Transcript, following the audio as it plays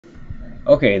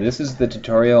Okay, this is the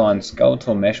tutorial on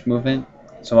skeletal mesh movement.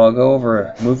 So I'll go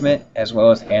over movement as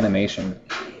well as animation.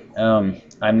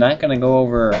 I'm not going to go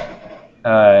over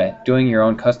doing your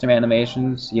own custom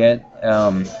animations yet,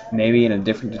 maybe in a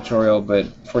different tutorial, but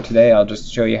for today I'll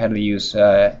just show you how to use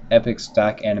Epic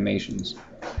stock animations.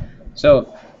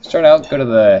 So start out, go to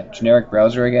the generic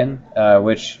browser again,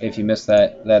 which if you missed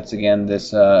that, that's again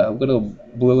this little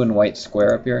blue and white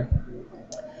square up here.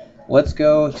 Let's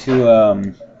go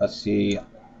to, let's see,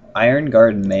 Iron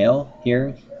Guard Mail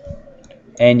here.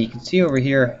 And you can see over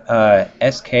here,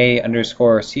 SK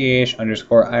underscore CH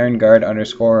underscore Iron Guard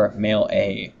underscore Mail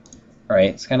A. Alright,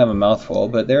 it's kind of a mouthful,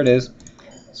 but there it is.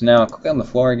 So now click on the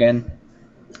floor again,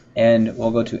 and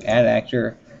we'll go to Add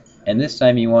Actor. And this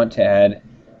time you want to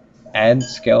add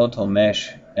skeletal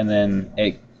mesh, and then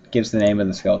it gives the name of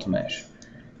the skeletal mesh.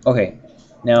 Okay,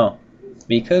 now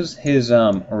because his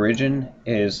origin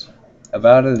is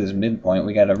about at his midpoint,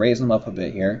 we got to raise him up a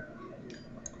bit here.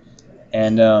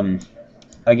 And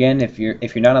again, if you're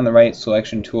not on the right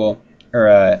selection tool,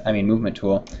 or movement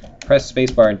tool, press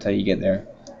spacebar until you get there.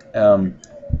 So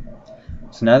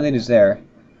now that he's there,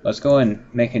 let's go and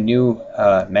make a new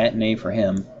matinee for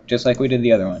him, just like we did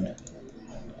the other one.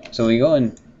 So we go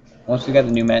and once we got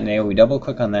the new matinee, we double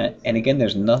click on that, and again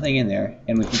there's nothing in there,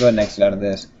 and we can go ahead and exit out of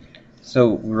this.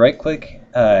 So right click,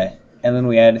 and then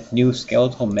we add new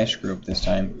skeletal mesh group this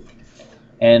time.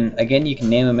 And again, you can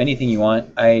name them anything you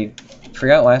want. I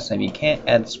forgot last time, you can't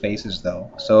add spaces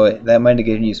though, so that might have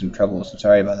given you some trouble, so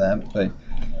sorry about that.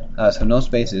 But so no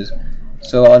spaces.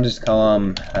 So I'll just call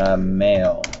him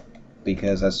male,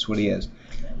 because that's what he is.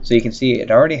 So you can see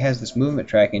it already has this movement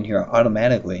track in here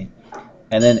automatically.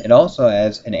 And then it also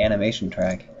adds an animation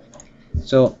track.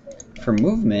 So for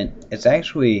movement, it's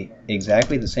actually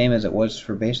exactly the same as it was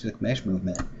for basic mesh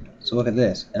movement. So look at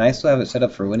this, and I still have it set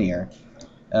up for linear.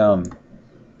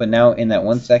 But now in that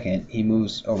 1 second, he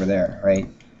moves over there, right?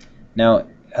 Now,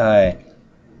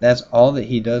 that's all that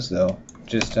he does though.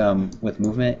 Just with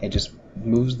movement, it just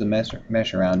moves the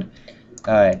mesh around.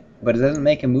 But it doesn't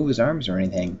make him move his arms or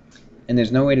anything. And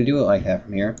there's no way to do it like that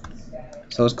from here.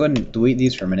 So let's go ahead and delete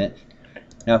these for a minute.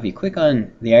 Now if you click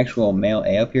on the actual Mail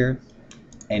A up here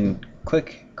and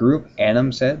click Group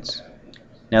Anim Sets,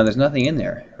 now there's nothing in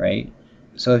there, right?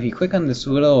 So if you click on this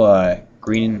little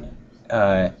green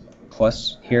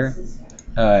plus here,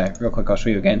 real quick I'll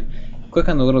show you again. Click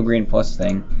on the little green plus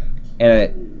thing, and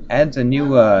it adds a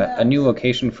new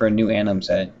location for a new anim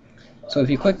set. So if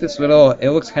you click this little, it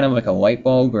looks kind of like a light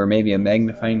bulb or maybe a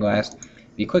magnifying glass.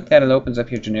 If you click that, it opens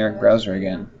up your generic browser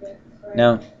again.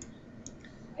 Now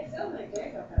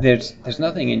there's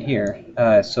nothing in here,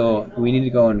 so we need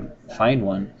to go and find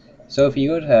one. So if you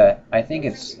go to, I think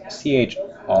it's CH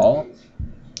all,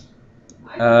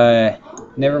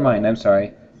 never mind, I'm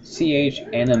sorry, CH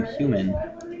anim human.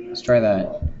 Let's try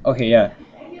that. Okay, yeah,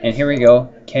 and here we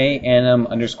go, K anim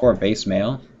underscore base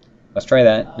mail. Let's try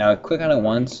that. Now click on it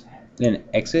once, then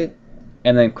exit,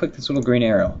 and then click this little green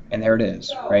arrow, and there it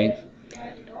is, right?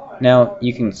 Now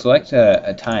you can select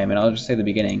a time, and I'll just say the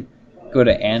beginning. Go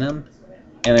to anim,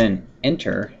 and then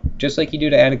enter, just like you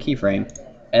do to add a keyframe,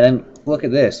 and then look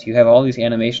at this. You have all these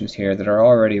animations here that are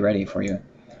already ready for you.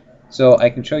 So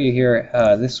I can show you here,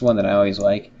 this is one that I always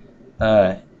like,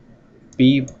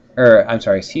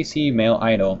 CC Mail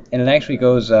Idle, and it actually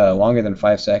goes longer than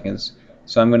 5 seconds.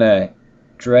 So I'm going to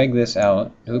drag this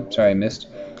out, oops, sorry I missed,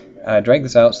 drag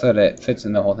this out so that it fits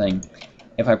in the whole thing.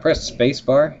 If I press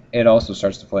spacebar, it also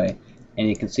starts to play, and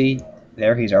you can see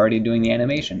there he's already doing the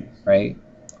animation, right?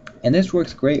 And this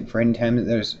works great for any time that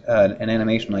there's an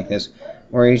animation like this,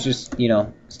 where he's just, you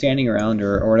know, standing around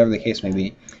or whatever the case may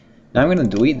be. Now I'm going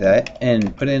to delete that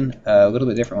and put in a little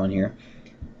bit different one here.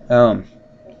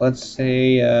 Let's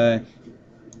say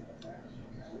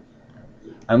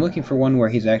I'm looking for one where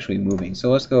he's actually moving.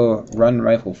 So let's go run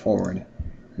rifle forward.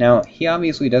 Now he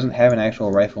obviously doesn't have an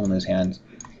actual rifle in his hands.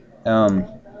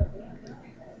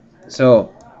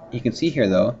 So you can see here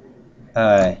though,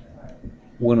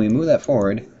 when we move that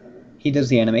forward, he does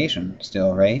the animation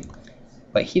still, right?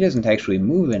 But he doesn't actually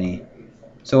move any.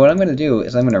 So what I'm going to do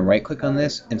is I'm going to right click on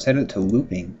this and set it to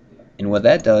looping. And what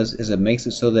that does is it makes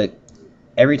it so that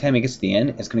every time it gets to the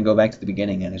end, it's going to go back to the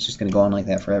beginning, and it's just going to go on like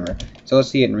that forever. So let's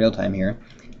see it in real time here.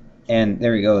 And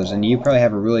there he goes. And you probably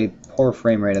have a really poor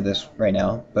frame rate of this right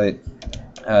now, but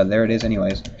there it is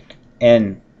anyways.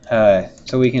 And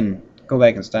so we can go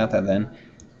back and stop that then.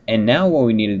 And now what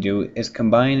we need to do is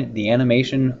combine the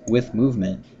animation with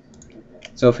movement.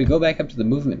 So if we go back up to the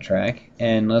movement track,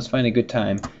 and let's find a good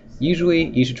time. Usually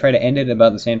you should try to end it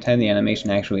about the same time the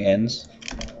animation actually ends.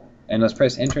 And let's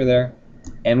press enter there.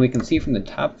 And we can see from the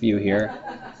top view here,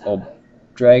 we'll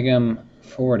drag him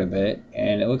forward a bit,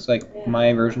 and it looks like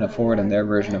my version of forward and their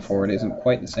version of forward isn't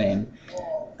quite the same.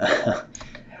 So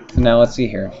now let's see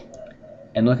here.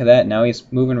 And look at that, now he's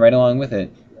moving right along with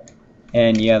it.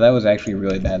 And yeah, that was actually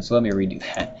really bad, so let me redo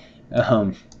that.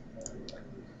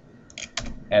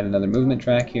 Add another movement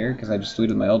track here, because I just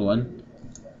deleted my old one.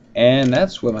 And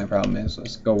that's what my problem is.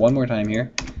 Let's go one more time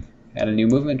here. Add a new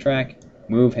movement track.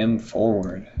 Move him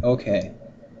forward. Okay.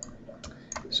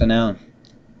 So now,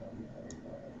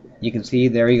 you can see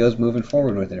there he goes moving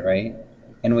forward with it, right?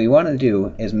 And what you want to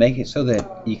do is make it so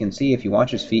that you can see, if you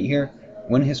watch his feet here,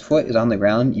 when his foot is on the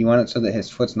ground, you want it so that his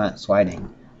foot's not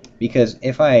sliding. Because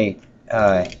if I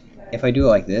do it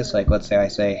like this, like let's say I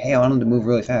say, hey, I want him to move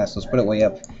really fast, let's put it way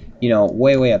up, you know,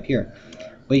 way up here.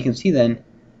 Well, you can see then,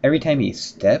 every time he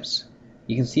steps,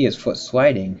 you can see his foot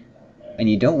sliding. And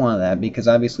you don't want that, because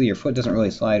obviously your foot doesn't really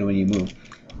slide when you move.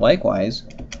 Likewise,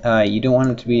 you don't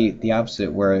want it to be the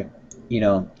opposite, where, you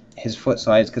know, his foot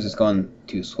slides because it's going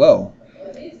too slow.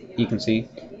 You can see.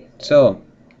 So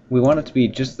we want it to be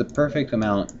just the perfect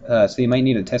amount. So you might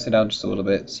need to test it out just a little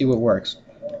bit, see what works.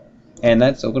 And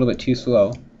that's a little bit too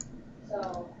slow.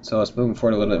 So let's move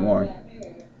forward a little bit more.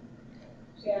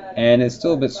 And it's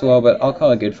still a bit slow, but I'll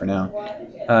call it good for now.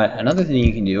 Another thing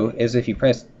you can do is if you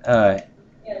press,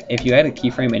 if you add a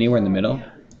keyframe anywhere in the middle,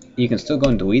 you can still go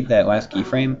and delete that last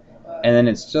keyframe, and then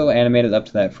it's still animated up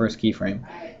to that first keyframe.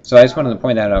 So I just wanted to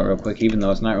point that out real quick, even though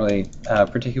it's not really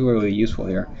particularly useful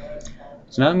here.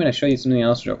 So now I'm going to show you something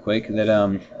else real quick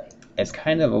that it's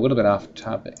kind of a little bit off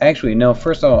topic. Actually, no,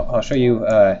 first I'll show you,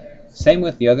 same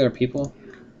with the other people.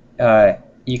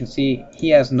 You can see he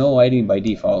has no lighting by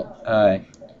default.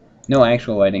 No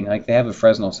actual lighting. Like, they have a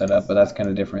Fresnel set up, but that's kind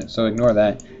of different, so ignore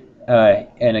that.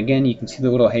 And again, you can see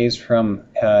the little haze from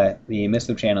the mist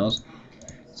of channels.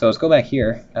 So let's go back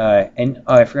here, and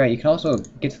I forgot, you can also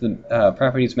get to the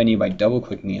properties menu by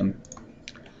double-clicking him.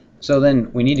 So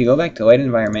then we need to go back to light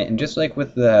environment, and just like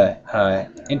with the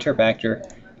interp actor,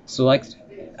 select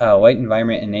light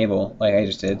environment enable, like I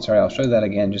just did. Sorry, I'll show that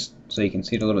again just so you can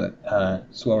see it a little bit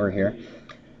slower here.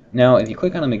 Now, if you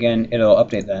click on him again, it'll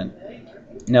update that.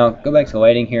 Now, go back to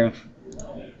lighting here,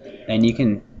 and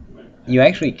you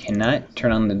actually cannot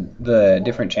turn on the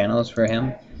different channels for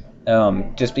him,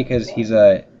 just because he's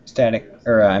a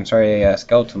a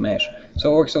skeletal mesh.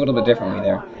 So it works a little bit differently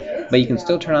there. But you can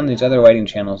still turn on these other lighting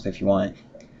channels if you want.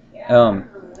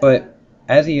 But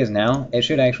as he is now, it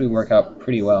should actually work out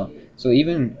pretty well. So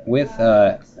even with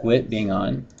lit being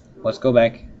on, let's go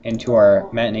back into our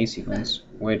matinee sequence,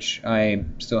 which I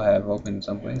still have open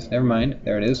someplace. Never mind,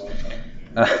 there it is.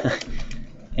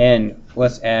 And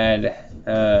let's add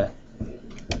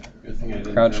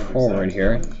crouch forward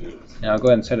here. Now I'll go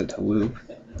ahead and set it to loop.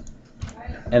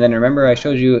 And then remember, I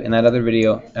showed you in that other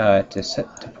video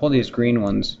to pull these green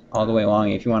ones all the way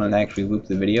along if you want to actually loop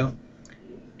the video.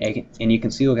 And you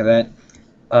can see, look at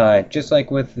that. Just like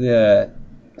with the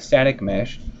static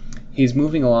mesh, he's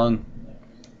moving along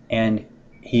and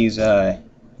he's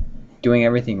doing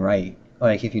everything right.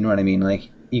 Like, if you know what I mean.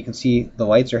 Like, you can see the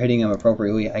lights are hitting him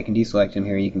appropriately. I can deselect him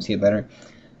here, you can see it better.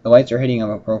 The lights are hitting him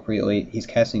appropriately. He's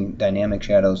casting dynamic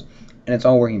shadows, and it's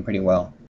all working pretty well.